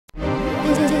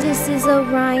This is a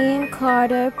Ryan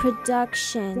Carter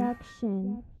production.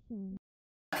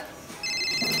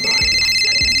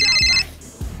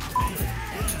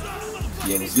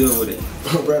 Yeah, what's good with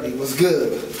it? Brody, what's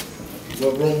good?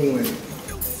 What room you in?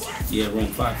 Yeah, room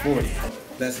 540.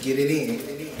 Let's get it in.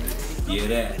 Yeah,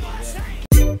 that.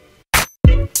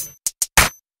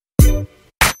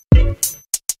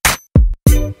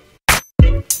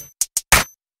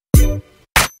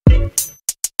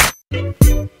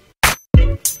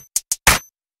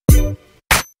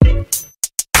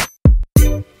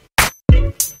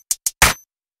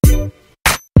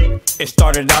 It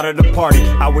started out at a party,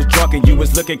 I was drunk and you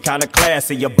was looking kinda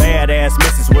classy. Your badass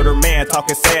missus with her man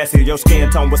talking sassy. Your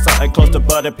skin tone was something close to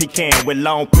butter pecan, with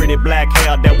long pretty black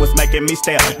hair that was making me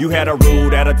stare. You had a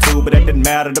rude attitude, but that didn't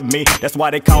matter to me. That's why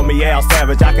they call me Al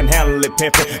Savage, I can handle it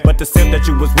pimpin'. But the simp that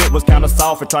you was with was kinda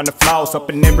soft and trying to floss up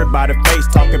in everybody's face,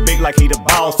 talking big like he the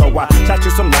boss. So I shot you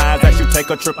some lines as you take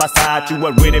a trip outside. You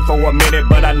were with it for a minute,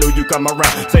 but I knew you come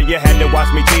around. So you had to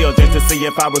watch me chill just to see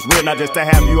if I was real, not just to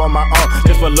have you on my own,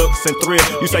 just for looks and thrill.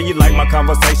 You say you like my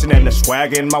conversation and the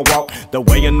swag in my walk, the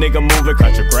way a nigga move it,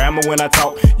 cut your grammar when I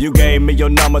talk. You gave me your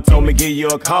number, told me give you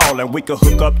a call, and we could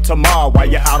hook up tomorrow while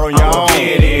you're out on your own.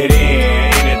 Get it in,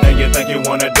 anything you think you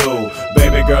wanna do,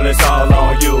 baby girl, it's all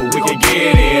on you. We can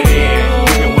get it in,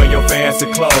 you can wear your fancy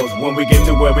clothes. When we get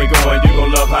to where we going, you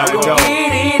gon' love how it goes.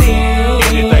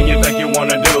 Anything you think you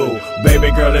wanna do,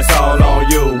 baby girl, it's all on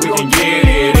you. We can get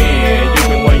it in, you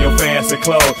can wear your fancy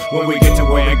clothes. When we get to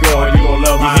where you're going, you gon'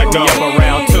 love how it goes.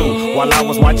 Around two, while I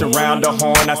was watching round the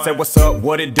horn, I said, what's up,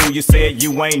 what it do? You said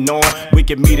you ain't knowing. We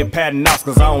can meet at Patton House,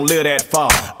 cause I don't live that far.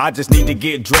 I just need to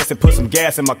get dressed and put some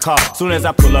gas in my car. Soon as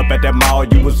I pull up at that mall,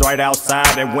 you was right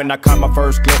outside. And when I caught my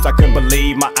first glimpse, I couldn't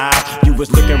believe my eyes. You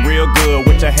was looking real good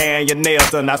with your hair and your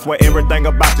nails, and I swear everything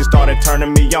about you started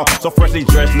turning me on. So freshly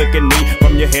dressed, looking neat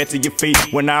from your head to your feet.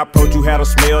 When I approached, you had a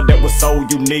smell that was so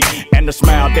unique, and a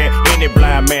smile that any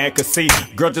blind man could see.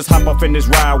 Girl, just hop off in this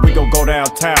ride, we gon' go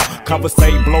downtown,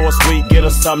 conversate, blow a sweet, get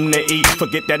us something to eat.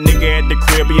 Forget that nigga at the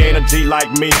crib, he ain't a G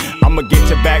like me. I'ma get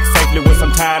you back safely with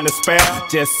some time to spare.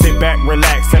 Just sit back,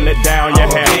 relax, and let down your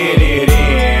hair. Get it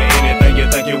in, anything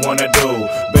you think you wanna do,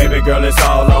 baby girl, it's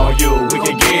all on you. We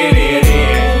can get it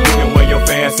in, you can wear your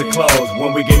fancy clothes.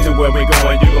 When we get to where we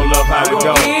going, you gon' love how it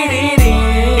goes.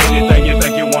 Anything you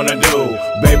think you wanna do,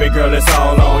 baby girl, it's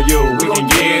all on you. We can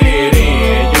get it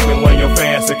in, you can wear your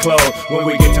fancy clothes. When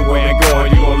we get to where you're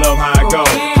going, you gon' love how it goes.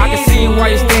 I can see you while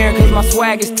you're staring, cause my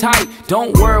swag is tight.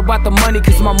 Don't worry about the money,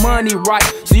 cause my money right.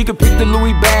 So you can pick the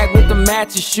Louis bag with the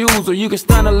matching shoes, or you can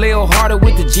stun a little harder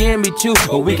with the Jimmy Choo.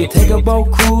 Or we can take a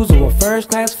boat cruise or a first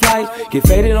class flight, get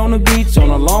faded on the beach on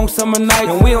a long summer night.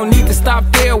 And we don't need to stop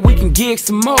there, we can gig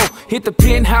some more. Hit the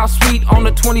penthouse suite on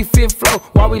the 25th floor,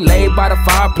 while we lay by the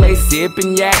fireplace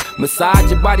sipping yak. Massage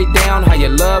your body down, how you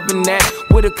loving that.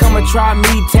 With a come and try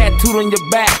me tattooed on your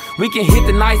back. We can hit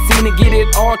the night scene and get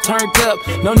it all turned up.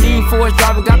 No need for us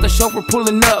driving, got the chauffeur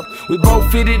pulling up. We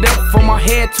both fitted up from our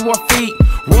head to our feet.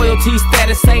 Royalty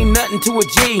status ain't nothing to a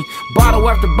G. Bottle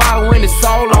after bottle and it's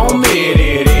all on me. Get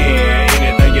it in,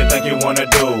 anything you think you wanna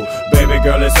do, baby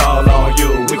girl, it's all on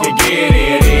you. We can get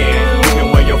it in, you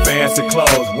can wear your fancy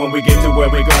clothes. When we get to where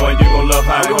we going, you gon' love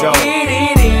how it goes.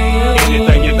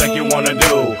 Anything you think you wanna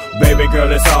do, baby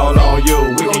girl, it's all on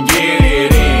you. We can get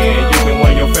it in, you can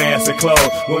wear your fancy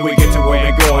clothes. When we get to where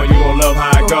you're going, you gon' love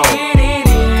how it goes.